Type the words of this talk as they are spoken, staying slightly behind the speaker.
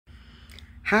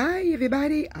Hi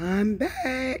everybody, I'm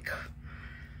back.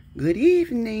 Good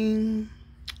evening.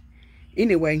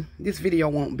 Anyway, this video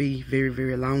won't be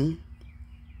very long.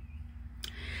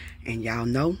 And y'all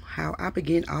know how I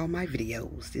begin all my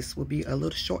videos. This will be a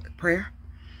little short prayer.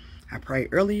 I prayed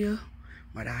earlier,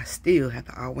 but I still have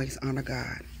to always honor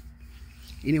God.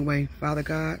 Anyway, Father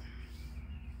God,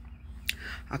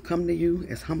 I come to you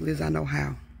as humbly as I know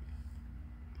how.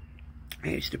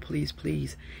 I ask you to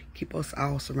please keep us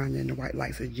all surrounded in the white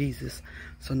lights of Jesus,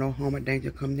 so no harm or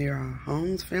danger come near our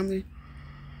homes, family,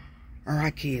 or our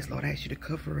kids. Lord, I ask you to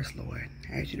cover us, Lord.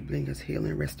 I ask you to bring us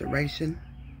healing, restoration,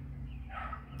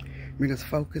 bring us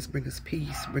focus, bring us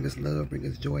peace, bring us love, bring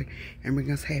us joy, and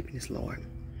bring us happiness, Lord.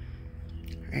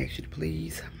 I ask you to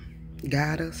please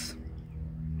guide us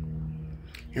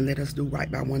and let us do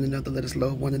right by one another. Let us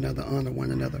love one another, honor one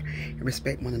another, and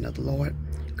respect one another, Lord.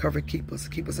 Cover, keep us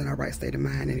in our right state of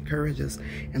mind, and encourage us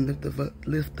and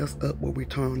lift us up where we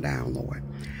turn down, Lord.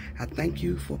 I thank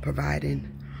you for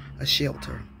providing a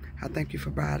shelter. I thank you for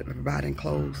providing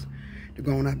clothes to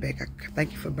go on our back. I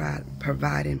thank you for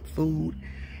providing food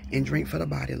and drink for the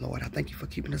body, Lord. I thank you for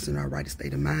keeping us in our right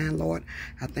state of mind, Lord.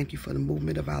 I thank you for the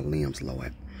movement of our limbs,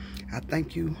 Lord. I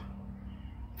thank you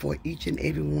for each and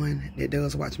every one that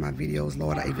does watch my videos,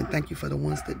 Lord. I even thank you for the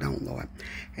ones that don't, Lord.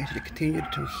 I ask you to continue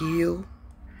to heal,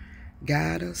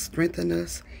 guide us, strengthen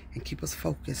us, and keep us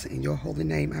focused. In your holy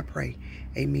name I pray.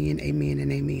 Amen, amen,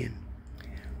 and amen.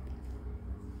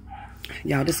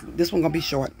 Y'all, this one gonna be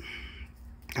short.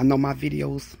 I know my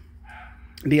videos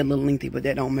be a little lengthy, but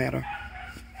that don't matter.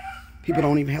 People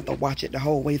don't even have to watch it the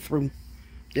whole way through.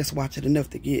 Just watch it enough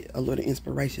to get a little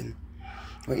inspiration.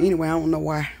 But anyway, I don't know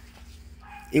why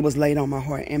it was laid on my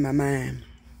heart and my mind.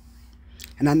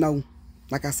 And I know,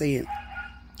 like I said,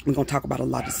 we're gonna talk about a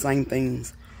lot of the same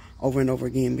things over and over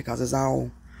again, because it's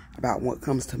all about what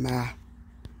comes to my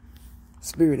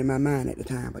spirit and my mind at the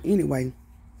time. But anyway,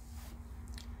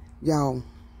 y'all,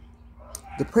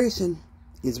 depression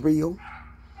is real,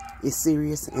 it's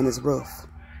serious, and it's rough.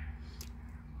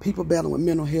 People battling with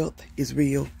mental health is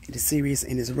real, it is serious,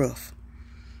 and it's rough.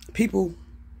 People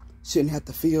shouldn't have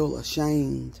to feel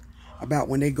ashamed about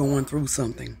when they're going through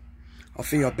something, or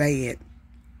feel bad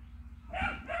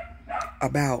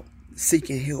about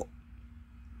seeking help.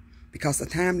 Because the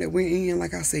time that we're in,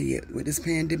 like I said, with this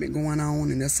pandemic going on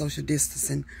and this social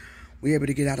distancing, we're able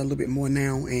to get out a little bit more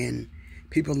now, and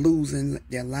people losing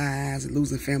their lives and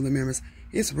losing family members.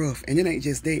 It's rough, and it ain't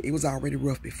just that. It was already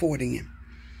rough before then.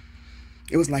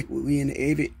 It was like we're in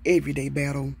an everyday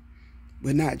battle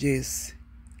with not just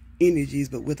energies,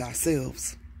 but with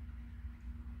ourselves.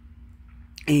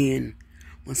 And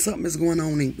when something is going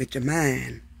on with your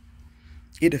mind,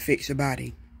 it affects your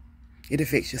body. It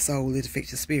affects your soul. It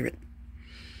affects your spirit.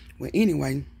 Well,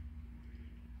 anyway,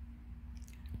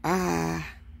 I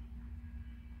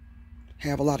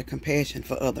have a lot of compassion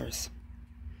for others.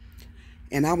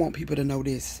 And I want people to know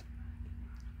this.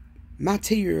 My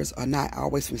tears are not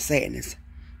always from sadness.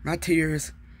 My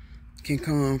tears can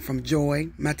come from joy.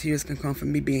 My tears can come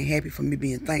from me being happy, from me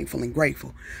being thankful and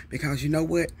grateful. Because you know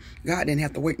what? God didn't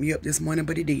have to wake me up this morning,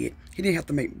 but he did. He didn't have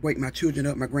to wake my children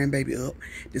up, my grandbaby up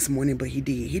this morning, but he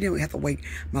did. He didn't have to wake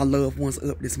my loved ones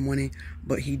up this morning,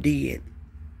 but he did.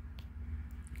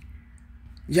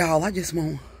 Y'all, I just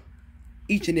want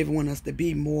each and every one of us to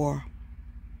be more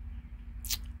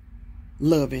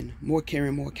loving, more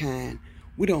caring, more kind.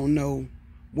 We don't know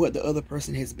what the other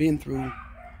person has been through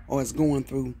or is going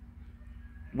through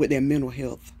with their mental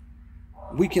health.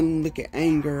 We can look at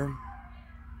anger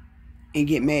and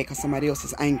get mad because somebody else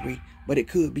is angry, but it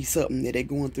could be something that they're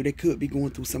going through. They could be going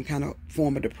through some kind of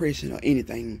form of depression or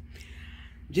anything.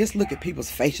 Just look at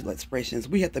people's facial expressions.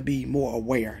 We have to be more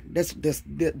aware. That's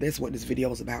what this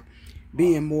video is about.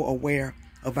 Being more aware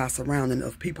of our surrounding,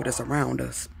 of people that's around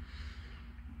us.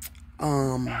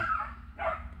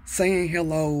 Saying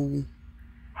hello,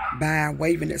 bye,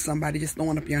 waving at somebody, just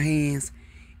throwing up your hands.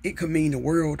 It could mean the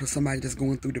world to somebody that's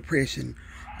going through depression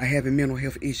or having mental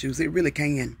health issues. It really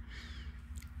can.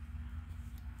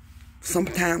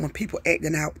 Sometimes when people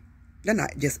acting out, they're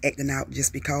not just acting out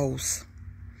just because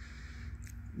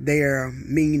they're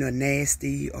mean or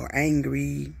nasty or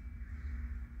angry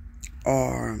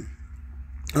or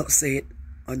upset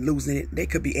or losing it. They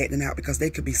could be acting out because they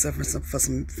could be suffering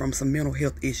from some mental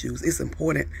health issues. It's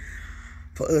important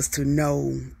for us to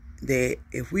know that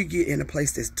if we get in a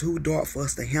place that's too dark for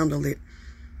us to handle it,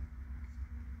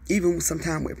 even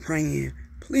sometimes we're praying,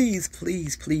 please,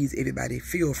 everybody,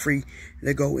 feel free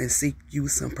to go and seek you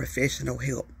some professional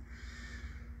help.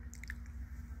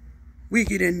 We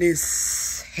get in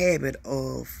this habit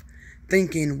of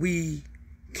thinking we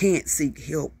can't seek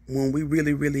help when we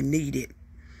really need it.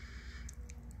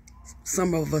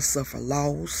 Some of us suffer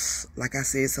loss. Like I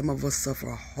said, some of us suffer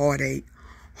heartache,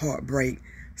 heartbreak.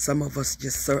 Some of us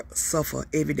just suffer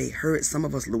everyday hurt. Some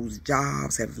of us lose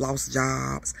jobs, have lost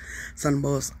jobs. Some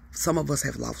of us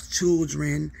have lost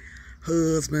children,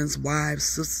 husbands, wives,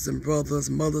 sisters and brothers,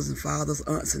 mothers and fathers,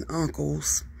 aunts and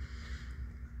uncles.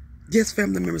 Just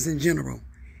family members in general.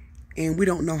 And we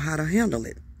don't know how to handle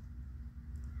it.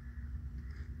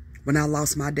 When I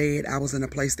lost my dad, I was in a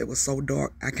place that was so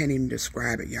dark, I can't even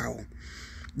describe it, y'all.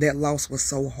 That loss was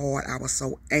so hard. I was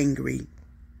so angry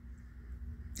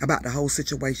about the whole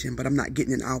situation, but I'm not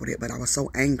getting in all of it. But I was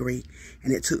so angry,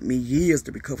 and it took me years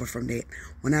to recover from that.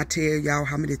 When I tell y'all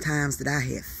how many times that I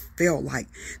had felt like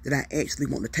that I actually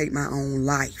want to take my own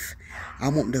life. I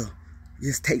want to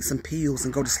just take some pills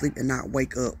and go to sleep and not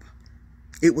wake up.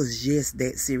 It was just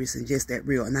that serious and just that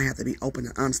real. And I have to be open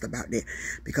and honest about that,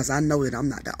 because I know that I'm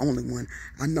not the only one.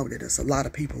 I know that there's a lot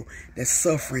of people that's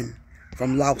suffering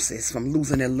from losses, from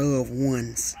losing their loved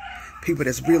ones. People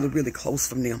that's really, really close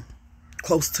from them,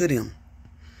 close to them.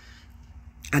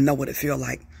 I know what it feels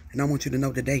like. And I want you to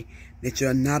know today that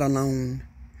you're not alone.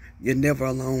 You're never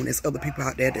alone. There's other people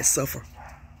out there that suffer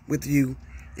with you.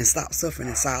 And stop suffering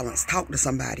in silence. Talk to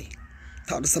somebody.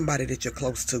 Talk to somebody that you're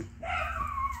close to.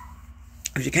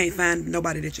 If you can't find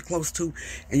nobody that you're close to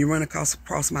and you run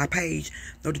across my page,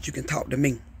 know that you can talk to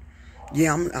me.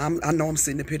 Yeah, I know I'm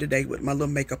sitting up here today with my little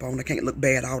makeup on. I can't look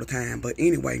bad all the time. But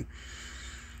anyway,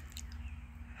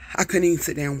 I couldn't even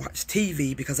sit down and watch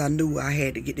TV because I knew I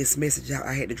had to get this message out.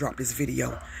 I had to drop this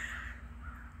video.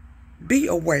 Be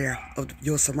aware of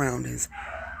your surroundings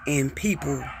and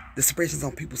people, the expressions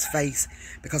on people's face.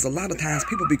 Because a lot of times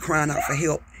people be crying out for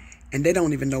help and they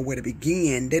don't even know where to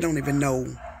begin. They don't even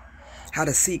know how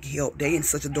to seek help. They in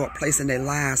such a dark place in their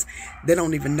lives. They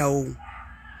don't even know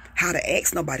how to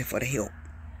ask nobody for the help.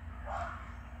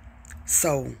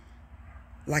 So,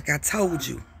 like I told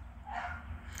you,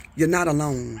 you're not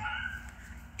alone.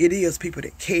 It is people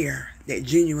that care, that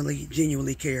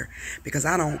genuinely care. Because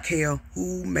I don't care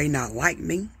who may not like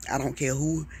me. I don't care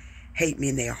who hate me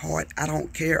in their heart. I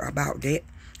don't care about that.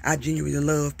 I genuinely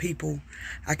love people.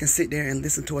 I can sit there and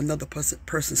listen to another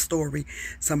person's story,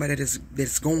 somebody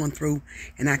that's going through,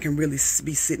 and I can really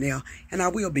be sitting there, and I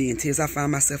will be in tears. I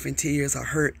find myself in tears or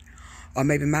hurt, or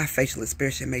maybe my facial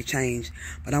expression may change.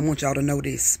 But I want y'all to know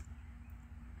this.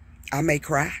 I may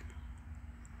cry.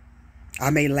 I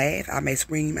may laugh, I may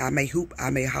scream, I may hoop, I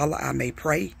may holler, I may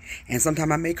pray, and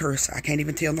sometimes I may curse. I can't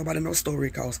even tell nobody no story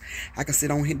because I can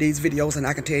sit on these videos and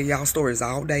I can tell y'all stories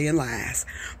all day and lies.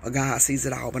 But God sees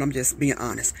it all. But I'm just being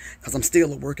honest because I'm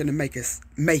still a work in the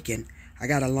making. I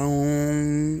got a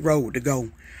long road to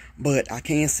go, but I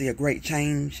can see a great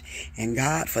change. And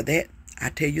God, for that, I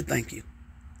tell you thank you.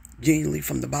 Genuinely,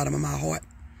 from the bottom of my heart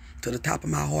to the top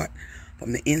of my heart,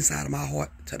 from the inside of my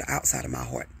heart to the outside of my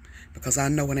heart. Because I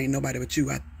know it ain't nobody but you.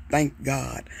 I thank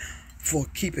God for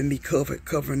keeping me covered,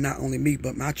 covering not only me,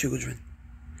 but my children.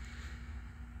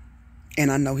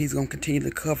 And I know he's going to continue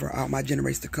to cover all my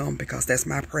generations to come, because that's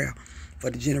my prayer, for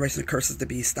the generation of curses to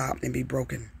be stopped and be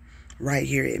broken right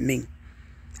here at me.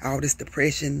 All this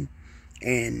depression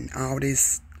and all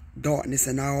this darkness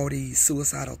and all these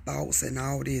suicidal thoughts and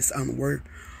all this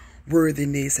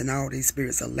unworthiness and all these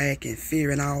spirits of lack and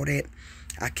fear and all that,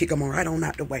 I kick them right on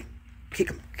out the way. Kick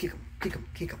them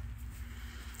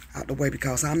out the way,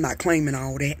 because I'm not claiming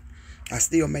all that. I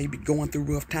still may be going through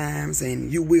rough times,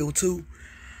 and you will too.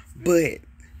 But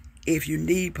if you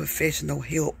need professional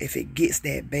help, if it gets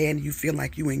that bad and you feel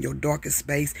like you in your darkest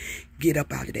space, get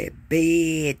up out of that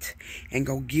bed and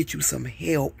go get you some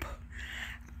help.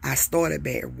 I started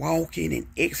back walking and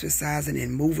exercising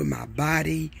and moving my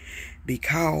body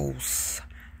because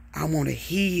I want to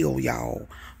heal y'all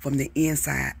from the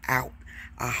inside out.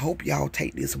 I hope y'all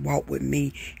take this walk with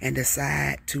me and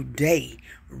decide today,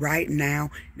 right now,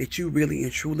 that you really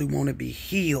and truly want to be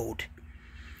healed.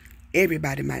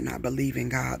 Everybody might not believe in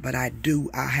God, but I do.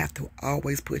 I have to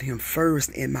always put him first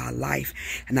in my life.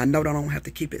 And I know that I don't have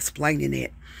to keep explaining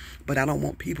it, but I don't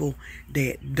want people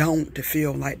that don't to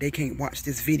feel like they can't watch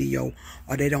this video,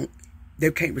 or they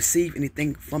can't receive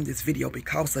anything from this video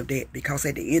because of that. Because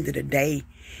at the end of the day,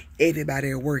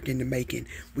 everybody at work in the making.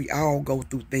 We all go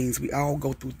through things. We all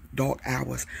go through dark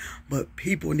hours. But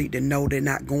people need to know they're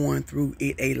not going through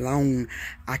it alone.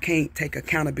 I can't take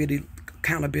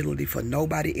accountability for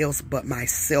nobody else but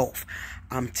myself.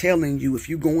 I'm telling you, if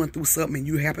you're going through something and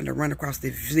you happen to run across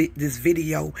this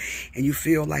video and you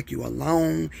feel like you're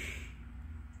alone,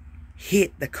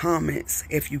 hit the comments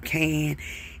if you can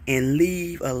and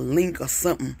leave a link or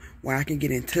something where I can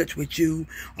get in touch with you,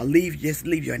 or just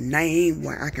leave your name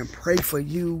where I can pray for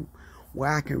you,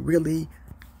 where I can really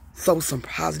sow some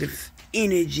positive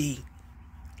energy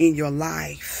in your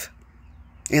life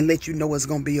and let you know it's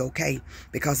going to be okay.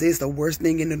 Because it's the worst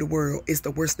thing in the world. It's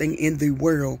the worst thing in the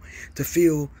world to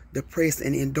feel depressed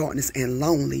and in darkness and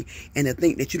lonely, and to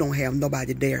think that you don't have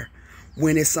nobody there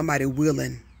when it's somebody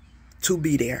willing to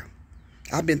be there.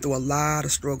 I've been through a lot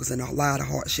of struggles and a lot of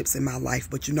hardships in my life,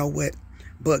 but you know what?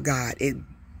 But God, it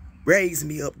raised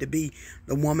me up to be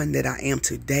the woman that I am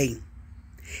today.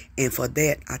 And for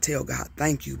that, I tell God,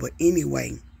 thank you. But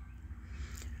anyway,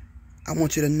 I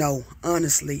want you to know,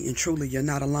 honestly and truly, you're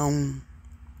not alone.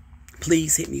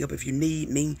 Please hit me up if you need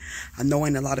me. I know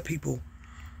ain't a lot of people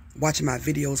watching my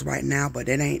videos right now, but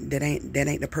that ain't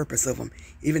the purpose of them.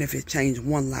 Even if it changed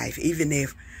one life, even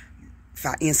if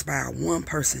I inspire one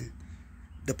person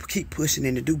to keep pushing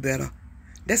and to do better,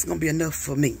 that's going to be enough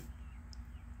for me.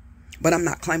 But I'm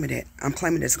not claiming that. I'm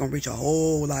claiming that it's going to reach a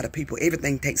whole lot of people.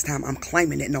 Everything takes time. I'm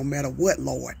claiming that no matter what,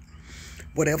 Lord.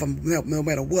 No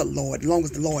matter what, Lord. As long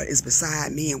as the Lord is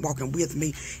beside me and walking with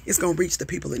me, it's going to reach the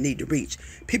people that need to reach.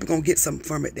 People going to get something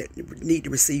from it that need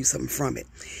to receive something from it.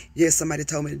 Yes, somebody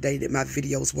told me today that my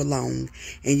videos were long.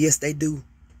 And yes, they do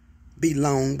be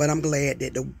long. But I'm glad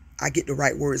that I get the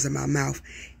right words in my mouth.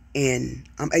 And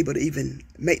I'm able to even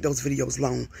make those videos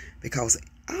long, because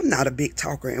I'm not a big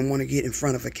talker and want to get in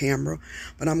front of a camera.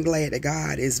 But I'm glad that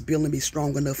God is building me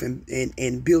strong enough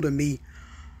and building me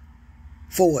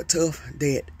forward tough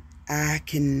that I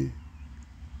can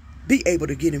be able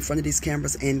to get in front of these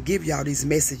cameras and give y'all these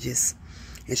messages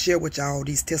and share with y'all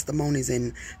these testimonies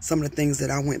and some of the things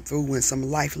that I went through and some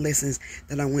life lessons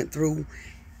that I went through.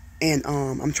 And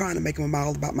I'm trying to make them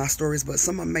all about my stories, but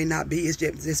some of them may not be. It's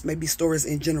just maybe stories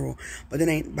in general, but it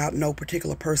ain't about no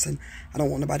particular person. I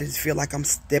don't want nobody to feel like I'm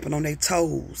stepping on their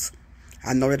toes.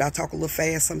 I know that I talk a little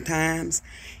fast sometimes,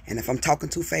 and if I'm talking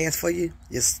too fast for you,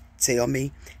 just tell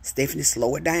me, Stephanie,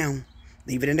 slow it down.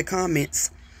 Leave it in the comments,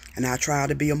 and I'll try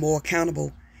to be more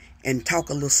accountable and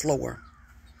talk a little slower.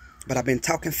 But I've been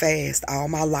talking fast all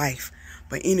my life.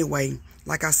 But anyway,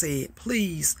 like I said,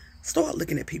 please start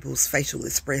looking at people's facial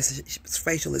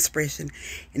expression.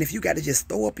 And if you got to just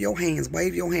throw up your hands,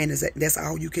 wave your hand, that's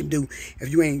all you can do.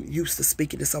 If you ain't used to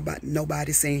speaking to somebody,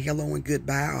 nobody saying hello and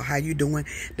goodbye or how you doing,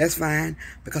 that's fine.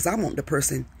 Because I want the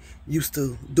person used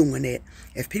to doing that.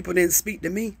 If people didn't speak to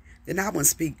me, then I wouldn't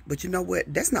speak. But you know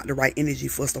what? That's not the right energy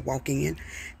for us to walk in.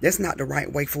 That's not the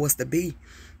right way for us to be.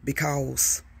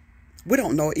 Because we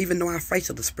don't even know our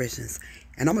facial expressions.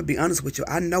 And I'm going to be honest with you.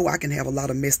 I know I can have a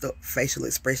lot of messed up facial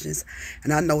expressions.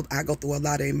 And I know I go through a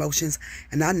lot of emotions.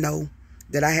 And I know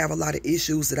that I have a lot of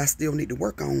issues that I still need to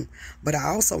work on. But I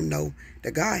also know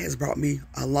that God has brought me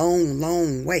a long,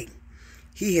 long way.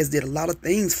 He has did a lot of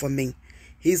things for me.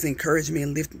 He's encouraged me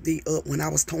and lifted me up when I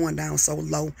was torn down so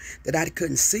low that I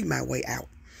couldn't see my way out.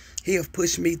 He have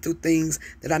pushed me through things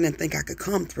that I didn't think I could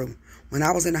come through. When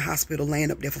I was in the hospital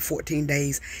laying up there for 14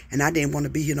 days and I didn't want to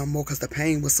be here no more because the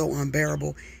pain was so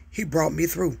unbearable, he brought me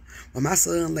through. When my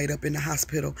son laid up in the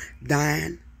hospital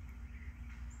dying,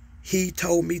 he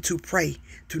told me to pray,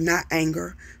 to not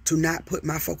anger, to not put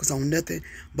my focus on nothing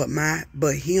but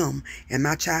him and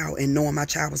my child, and knowing my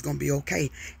child was going to be okay.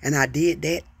 And I did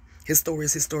that. His story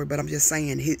is his story, but I'm just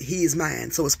saying he is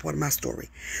mine, so it's part of my story.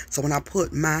 So when I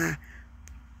put my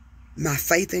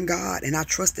faith in God and I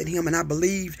trusted him and I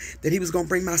believed that he was going to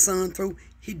bring my son through,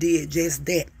 he did just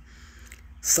that.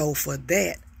 So for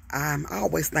that, I'm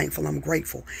always thankful. I'm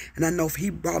grateful. And I know if he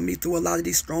brought me through a lot of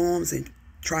these storms and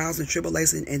trials and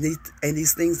tribulations and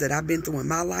these things that I've been through in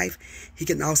my life, he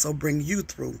can also bring you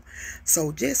through.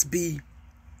 So just be,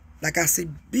 like I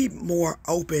said, be more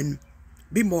open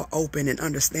and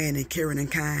understanding, caring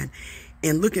and kind.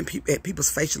 And looking at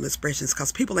people's facial expressions,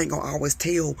 because people ain't going to always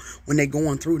tell when they're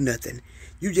going through nothing.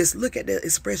 You just look at the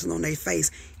expression on their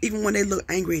face. Even when they look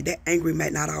angry, that angry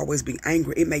may not always be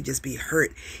angry. It may just be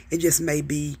hurt. It just may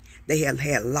be they have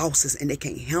had losses and they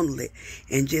can't handle it.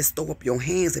 And just throw up your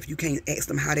hands if you can't ask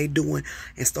them how they doing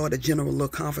and start a general little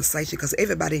conversation. Because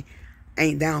everybody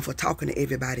ain't down for talking to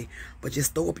everybody. But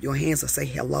just throw up your hands and say,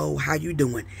 hello, how you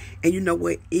doing? And you know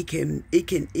what? It can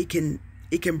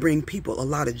bring people a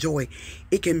lot of joy.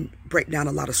 It can break down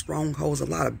a lot of strongholds, a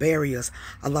lot of barriers,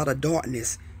 a lot of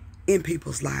darkness in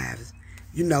people's lives,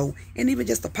 you know. And even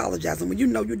just apologizing. When you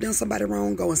know you've done somebody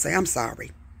wrong, go and say, I'm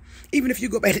sorry. Even if you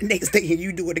go back the next day and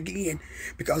you do it again,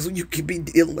 because you could be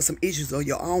dealing with some issues of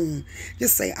your own,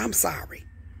 just say, I'm sorry.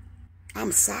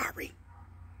 I'm sorry.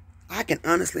 I can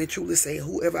honestly and truly say,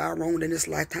 whoever I wronged in this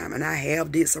lifetime, and I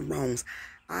have did some wrongs,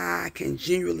 I can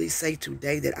genuinely say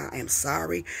today that I am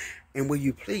sorry. And will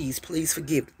you please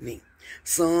forgive me?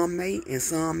 Some may and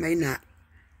some may not.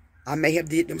 I may have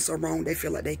did them so wrong they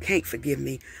feel like they can't forgive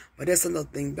me. But that's another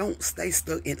thing. Don't stay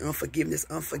stuck in unforgiveness.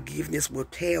 Unforgiveness will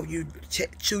tear you,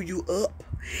 chew you up,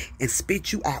 and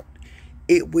spit you out.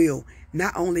 It will.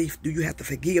 Not only do you have to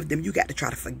forgive them, you got to try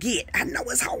to forget. I know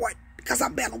it's hard because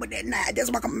I'm battling with that now.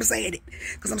 That's why I'm saying it.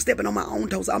 Because I'm stepping on my own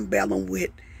toes. I'm battling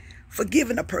with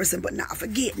forgiving a person but not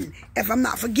forgetting. If I'm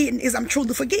not forgetting, is I'm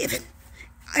truly forgiving?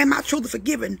 Am I truly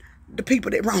forgiving the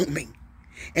people that wronged me?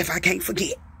 If I can't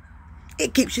forget,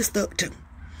 it keeps you stuck too.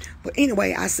 But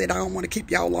anyway, I said I don't want to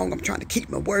keep y'all long. I'm trying to keep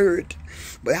my word.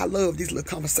 But I love these little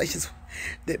conversations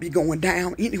that be going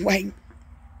down. Anyway,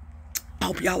 I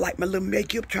hope y'all like my little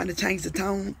makeup, trying to change the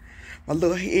tone. My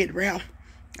little head wrap.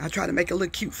 I try to make it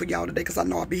look cute for y'all today because I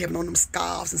know I'll be having on them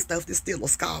scarves and stuff. There's still a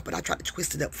scarf, but I try to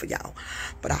twist it up for y'all.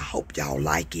 But I hope y'all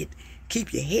like it.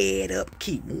 Keep your head up.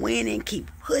 Keep winning. Keep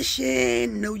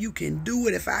pushing. Know you can do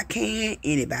it. If I can,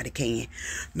 anybody can.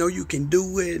 Know you can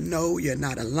do it. Know you're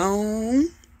not alone.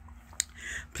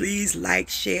 Please like,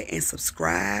 share, and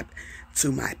subscribe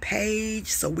to my page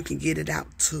so we can get it out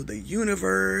to the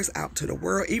universe, out to the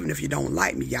world. Even if you don't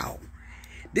like me, y'all.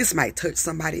 This might touch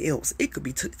somebody else. It could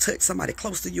be touch somebody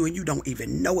close to you and you don't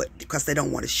even know it because they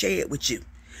don't want to share it with you.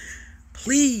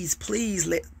 Please, please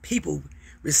let people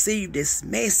receive this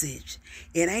message.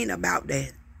 It ain't about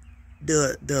that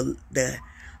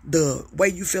the way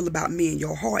you feel about me in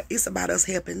your heart. It's about us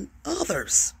helping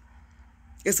others.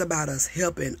 It's about us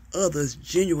helping others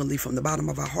genuinely from the bottom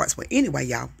of our hearts. But anyway,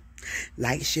 y'all,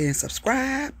 like, share, and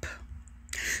subscribe.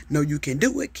 Know you can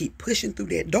do it. Keep pushing through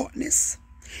that darkness.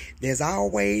 There's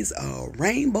always a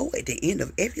rainbow at the end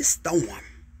of every storm.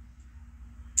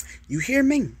 You hear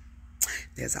me?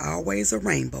 There's always a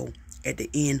rainbow at the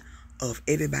end of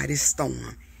everybody's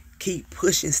storm. Keep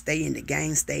pushing. Stay in the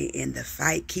game. Stay in the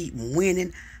fight. Keep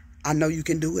winning. I know you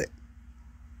can do it.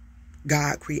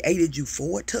 God created you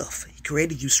for it tough. He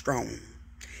created you strong.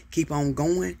 Keep on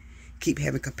going. Keep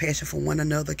having compassion for one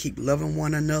another. Keep loving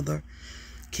one another.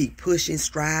 Keep pushing,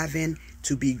 striving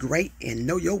to be great and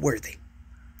know you're worthy.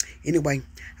 Anyway,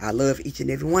 I love each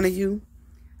and every one of you.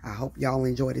 I hope y'all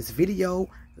enjoy this video.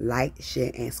 Like,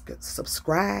 share, and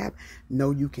subscribe.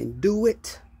 Know you can do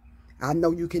it. I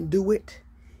know you can do it.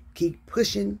 Keep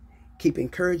pushing. Keep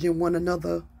encouraging one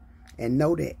another. And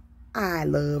know that I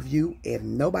love you if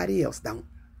nobody else don't.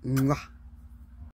 Mwah.